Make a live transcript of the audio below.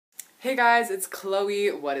Hey guys, it's Chloe.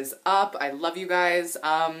 What is up? I love you guys.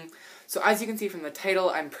 So as you can see from the title,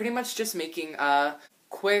 I'm pretty much just making a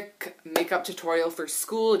quick makeup tutorial for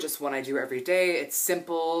school, just one I do every day. It's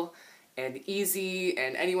simple and easy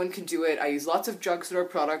and anyone can do it. I use lots of drugstore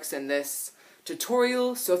products in this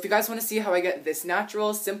tutorial, so if you guys want to see how I get this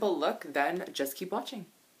natural, simple look, then just keep watching.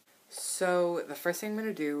 So the first thing I'm going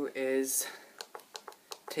to do is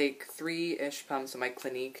take 3-ish pumps of my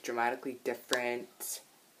Clinique Dramatically Different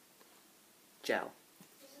gel.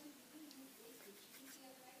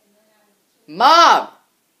 Mom!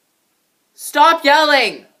 Stop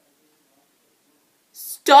yelling!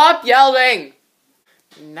 Stop yelling!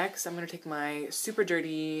 Next, I'm going to take my Super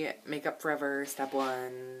Dirty Makeup Forever Step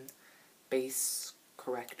 1 Base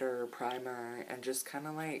Corrector Primer and just kind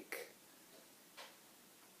of like,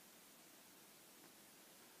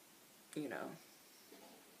 you know,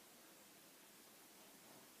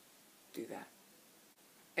 do that.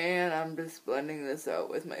 And I'm just blending this out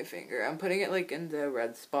with my finger. I'm putting it like in the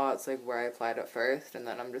red spots, like where I applied it first, and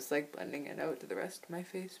then I'm just like blending it out to the rest of my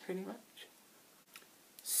face pretty much.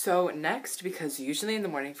 So next, because usually in the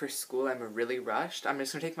morning for school I'm really rushed, I'm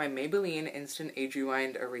just going to take my Maybelline Instant Age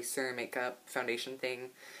Rewind Eraser Makeup Foundation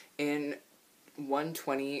thing in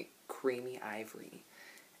 120 Creamy Ivory.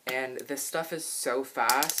 And this stuff is so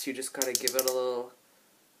fast, you just gotta give it a little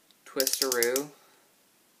twisteroo.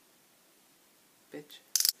 Bitch.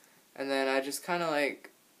 And then I just kind of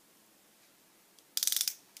like,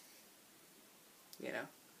 you know,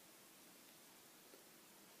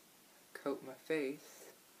 coat my face.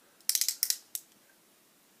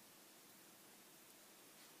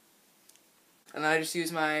 And then I just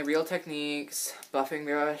use my Real Techniques buffing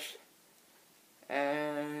brush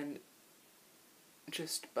and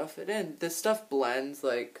just buff it in. This stuff blends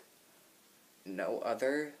like no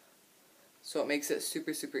other, so it makes it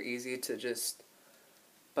super, super easy to just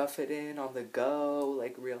buff it in on the go,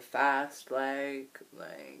 like real fast, like,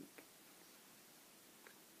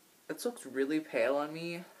 this looks really pale on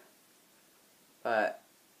me, but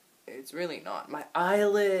it's really not. My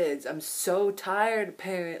eyelids, I'm so tired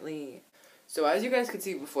apparently. So as you guys could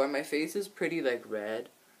see before, my face is pretty like red,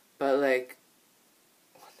 but like,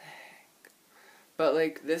 what the heck? But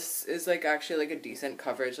like, this is like actually like a decent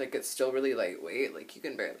coverage, like it's still really lightweight, like you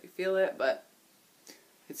can barely feel it, but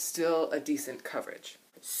it's still a decent coverage.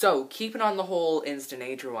 So, keeping on the whole Instant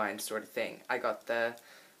Age Rewind sort of thing, I got the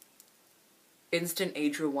Instant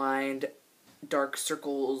Age Rewind Dark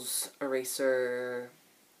Circles Eraser,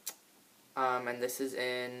 and this is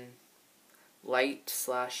in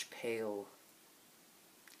light/pale.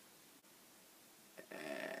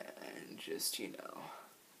 And just, you know,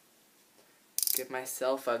 give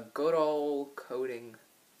myself a good old coating.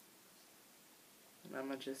 And I'm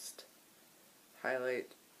gonna just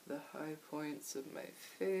highlight the high points of my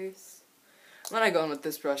face. And then I go in with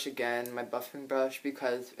this brush again, my buffing brush,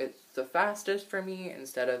 because it's the fastest for me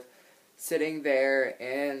instead of sitting there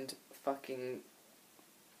and fucking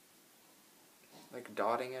like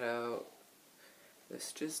dotting it out.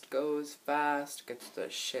 This just goes fast, gets the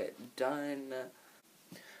shit done.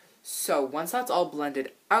 So once that's all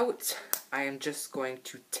blended out, I am just going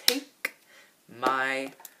to take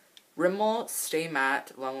my Rimmel Stay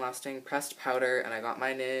Matte Long Lasting Pressed Powder, and I got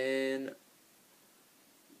mine in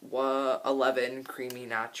 11 Creamy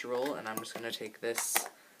Natural, and I'm just going to take this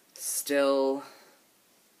still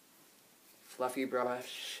fluffy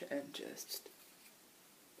brush and just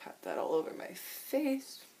pat that all over my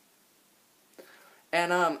face.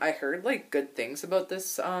 And I heard like good things about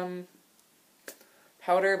this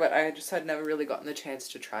powder, but I just had never really gotten the chance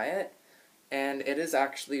to try it. And it is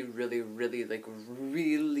actually really, really, like,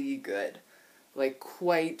 really good. Like,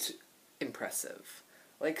 quite impressive.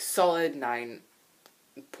 Like, solid 9.5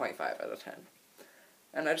 out of 10.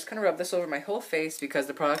 And I just kind of rub this over my whole face because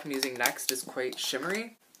the product I'm using next is quite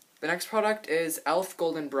shimmery. The next product is e.l.f.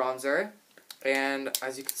 Golden Bronzer. And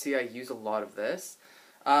as you can see, I use a lot of this.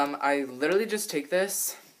 I literally just take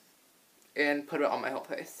this and put it on my whole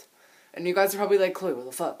face. And you guys are probably like, Chloe, what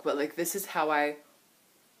the fuck? But, like, this is how I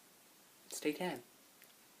stay tan.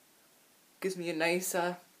 Gives me a nice,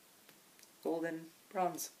 golden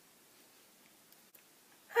bronze.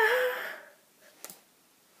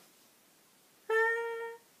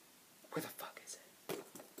 Where the fuck is it?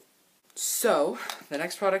 So, the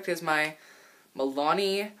next product is my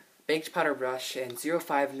Milani Baked Powder Brush in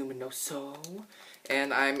 05 Luminoso.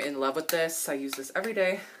 And I'm in love with this. I use this every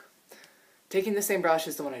day. Taking the same brush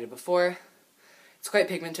as the one I did before. It's quite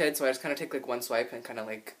pigmented, so I just kind of take like one swipe and kind of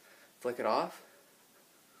like flick it off.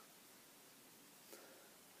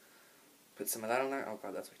 Put some of that on there. Oh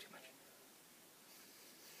god, that's way too much.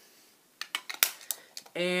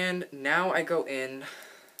 And now I go in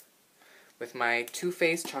with my Too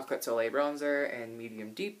Faced Chocolate Soleil Bronzer in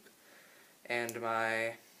Medium Deep and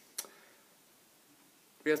my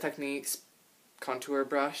Real Techniques contour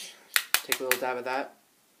brush. Take a little dab of that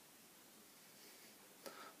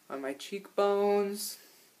on my cheekbones,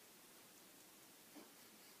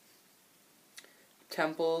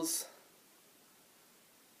 temples,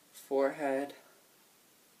 forehead,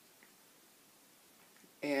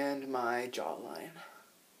 and my jawline.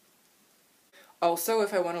 Also,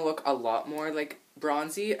 if I want to look a lot more like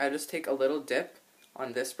bronzy, I just take a little dip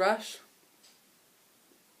on this brush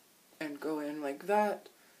and go in like that,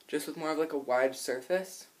 just with more of like a wide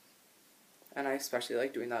surface. And I especially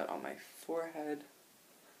like doing that on my forehead,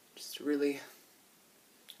 just to really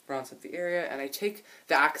bronze up the area. And I take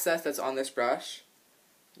the excess that's on this brush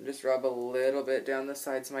and just rub a little bit down the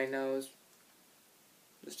sides of my nose,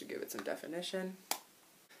 just to give it some definition.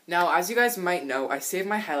 Now, as you guys might know, I save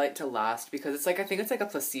my highlight to last because it's like, I think it's like a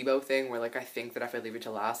placebo thing where like I think that if I leave it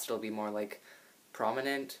to last, it'll be more like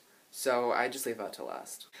prominent. So I just leave that to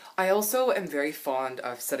last. I also am very fond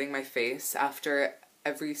of setting my face after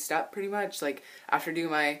every step pretty much. Like after doing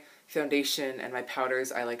my foundation and my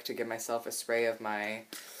powders, I like to give myself a spray of my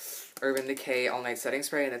Urban Decay All Night Setting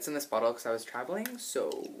Spray, and it's in this bottle because I was traveling, so...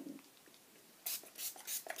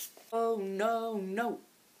 Oh no, no.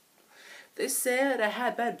 They said I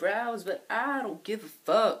had bad brows, but I don't give a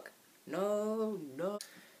fuck. No, no.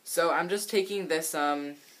 So I'm just taking this,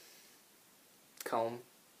 comb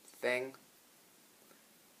thing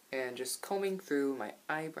and just combing through my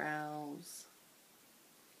eyebrows.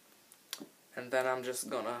 And then I'm just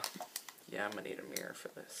gonna, yeah, I'm gonna need a mirror for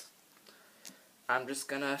this. I'm just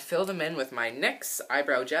gonna fill them in with my NYX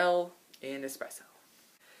eyebrow gel in Espresso.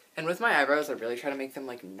 And with my eyebrows, I really try to make them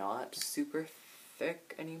like not super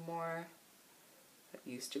thick anymore. That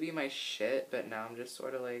used to be my shit, but now I'm just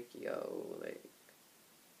sort of like, yo, like,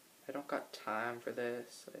 I don't got time for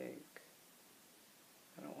this, like,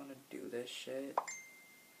 I don't want to do this shit.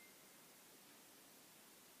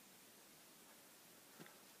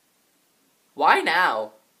 Why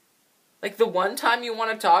now? Like, the one time you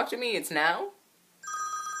want to talk to me, it's now?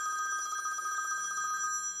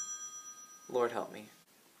 Lord help me.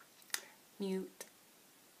 Mute.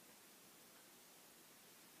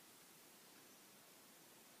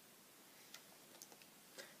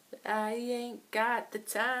 I ain't got the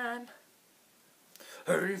time.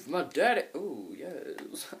 Hey, if my daddy... Ooh,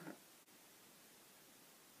 yes.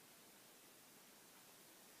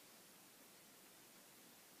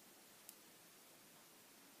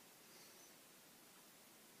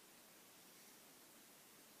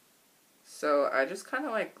 So I just kind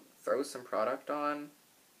of like throw some product on.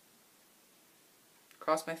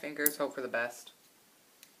 Cross my fingers, hope for the best.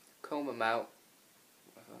 Comb them out.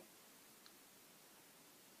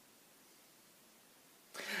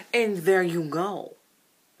 And there you go.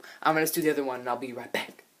 I'm gonna do the other one and I'll be right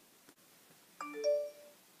back.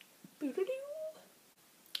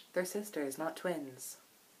 They're sisters, not twins.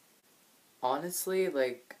 Honestly,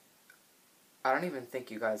 like, I don't even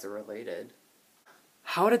think you guys are related.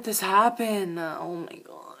 How did this happen? Oh my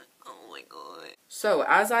god. Oh my god. So,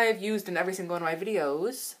 as I have used in every single one of my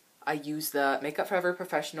videos, I use the Makeup Forever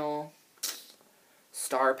Professional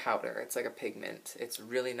Star Powder. It's like a pigment. It's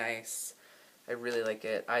really nice. I really like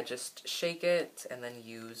it. I just shake it and then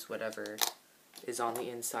use whatever is on the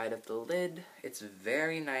inside of the lid. It's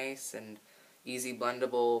very nice and easy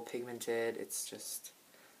blendable, pigmented. It's just,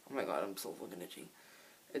 oh my god, I'm so fucking itchy.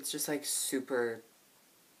 It's just like super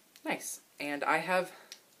nice. And I have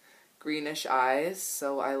greenish eyes,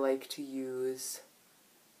 so I like to use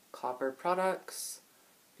copper products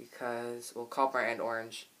because, well, copper and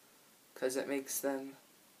orange, because it makes them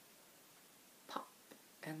pop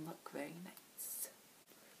and look very nice.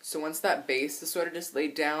 So once that base is sort of just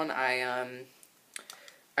laid down, I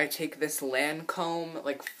take this Lancome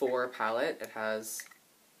like 4 palette. It has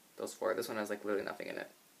those 4. This one has like literally nothing in it.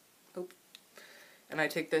 Oop. And I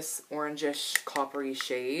take this orangish coppery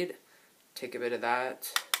shade, take a bit of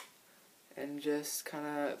that, and just kind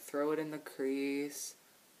of throw it in the crease,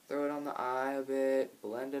 throw it on the eye a bit,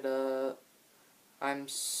 blend it up. I'm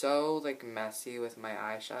so like messy with my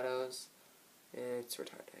eyeshadows. It's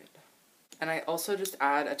retarded. And I also just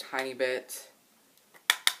add a tiny bit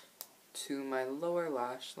to my lower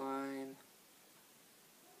lash line.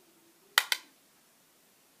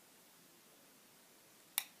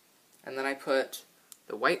 And then I put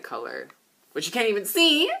the white color, which you can't even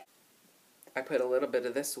see. I put a little bit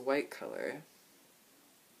of this white color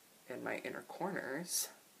in my inner corners.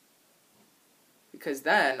 Because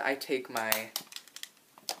then I take my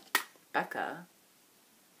Becca,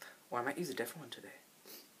 or I might use a different one today.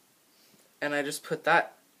 and I just put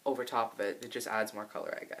that over top of it. It just adds more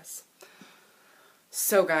color, I guess.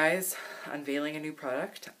 So guys, unveiling a new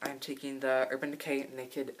product. I'm taking the Urban Decay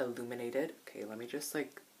Naked Illuminated. Okay, let me just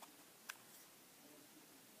like...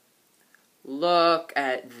 Look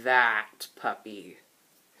at that puppy.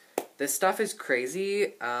 This stuff is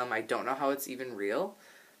crazy. I don't know how it's even real.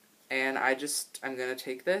 And I'm gonna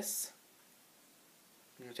take this.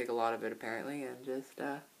 I'm gonna take a lot of it apparently and just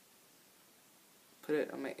put it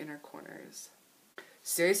on my inner corners.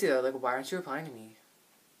 Seriously though, like why aren't you replying to me?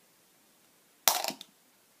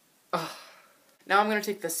 Ugh. Now I'm going to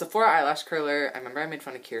take the Sephora eyelash curler. I remember I made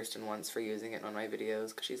fun of Kirsten once for using it on my videos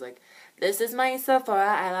because she's like, this is my Sephora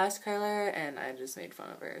eyelash curler, and I just made fun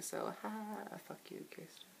of her, so fuck you,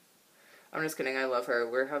 Kirsten. I'm just kidding, I love her.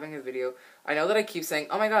 We're having a video. I know that I keep saying,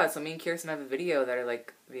 oh my god, so me and Kirsten have a video that are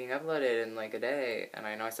like being uploaded in like a day, and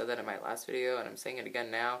I know I said that in my last video and I'm saying it again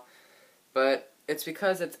now, but it's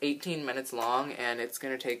because it's 18 minutes long and it's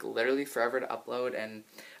going to take literally forever to upload, and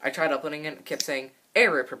I tried uploading it and kept saying,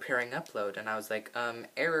 error preparing upload, and I was like,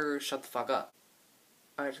 error, shut the fuck up.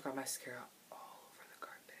 I just got mascara all over the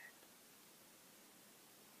carpet.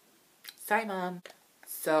 Sorry, Mom.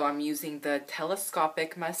 So I'm using the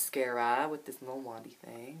telescopic mascara with this little wandy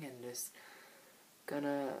thing, and just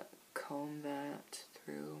gonna comb that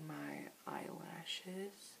through my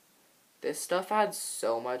eyelashes. This stuff adds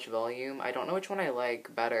so much volume. I don't know which one I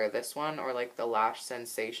like better, this one or like the Lash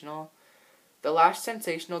Sensational. The Lash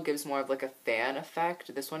Sensational gives more of like a fan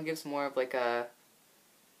effect. This one gives more of like a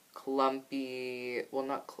clumpy, well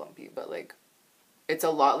not clumpy, but like, it's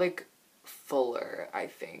a lot like fuller, I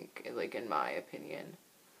think, like in my opinion.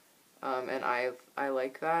 And I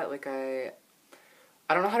like that. Like I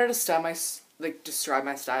don't know how to describe my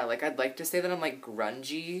style. Like I'd like to say that I'm like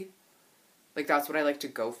grungy. Like that's what I like to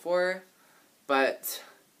go for. But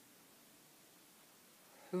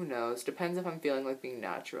who knows? Depends if I'm feeling like being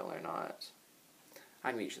natural or not.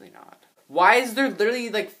 I'm usually not. Why is there literally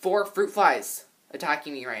like 4 fruit flies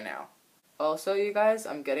attacking me right now? Also, you guys,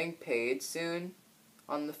 I'm getting paid soon.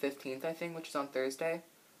 On the 15th, I think, which is on Thursday.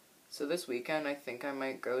 So this weekend, I think I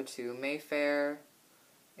might go to Mayfair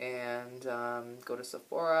and go to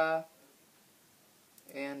Sephora.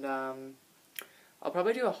 And I'll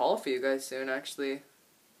probably do a haul for you guys soon, actually.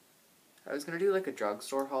 I was going to do like a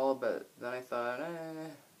drugstore haul, but then I thought,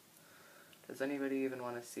 does anybody even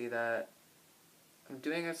want to see that? I'm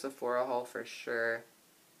doing a Sephora haul for sure.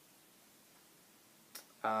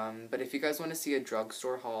 But if you guys want to see a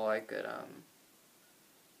drugstore haul, I could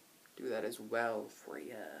do that as well for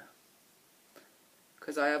you.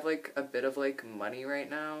 Because I have like a bit of like money right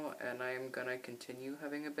now, and I'm gonna continue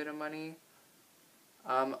having a bit of money.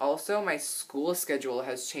 Also, my school schedule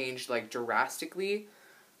has changed like drastically.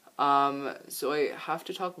 So I have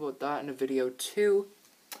to talk about that in a video too.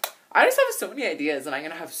 I just have so many ideas, and I'm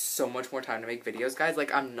gonna have so much more time to make videos, guys.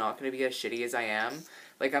 Like, I'm not gonna be as shitty as I am.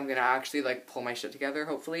 Like, I'm gonna actually, like, pull my shit together,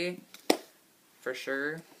 hopefully. For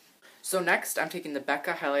sure. So next, I'm taking the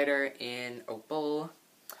Becca highlighter in Opal.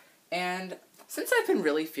 And since I've been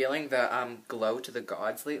really feeling the, glow to the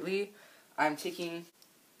gods lately, I'm taking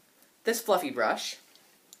this fluffy brush,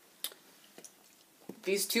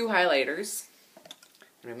 these 2 highlighters,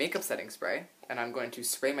 and a makeup setting spray, and I'm going to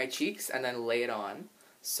spray my cheeks and then lay it on.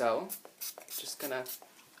 So, just gonna,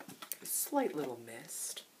 a slight little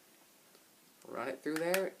mist, run it through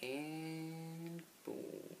there, and boom.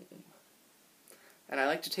 And I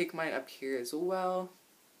like to take mine up here as well.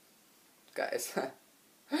 Guys,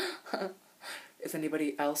 is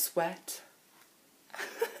anybody else wet?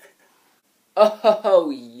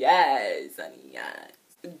 Oh, yes, honey, yes.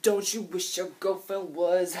 Don't you wish your girlfriend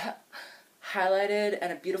was highlighted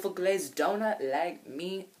and a beautiful glazed donut like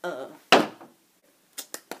me?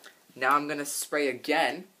 Now I'm gonna spray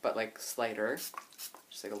again, but like slighter.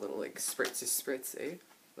 Just like a little like spritzy. Then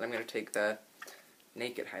I'm gonna take the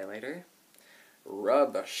Naked highlighter,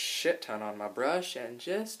 rub a shit ton on my brush, and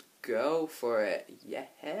just go for it. Yeah.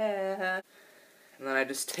 And then I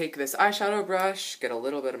just take this eyeshadow brush, get a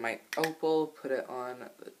little bit of my Opal, put it on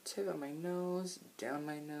the tip of my nose, down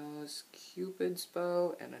my nose, Cupid's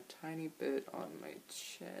bow, and a tiny bit on my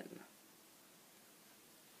chin.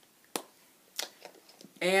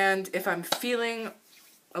 And if I'm feeling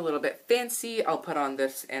a little bit fancy, I'll put on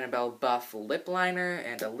this Annabelle Buff lip liner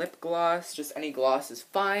and a lip gloss. Just any gloss is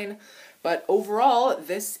fine. But overall,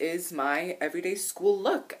 this is my everyday school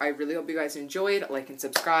look. I really hope you guys enjoyed. Like and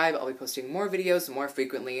subscribe. I'll be posting more videos more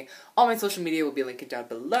frequently. All my social media will be linked down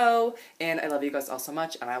below. And I love you guys all so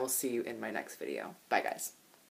much, and I will see you in my next video. Bye, guys.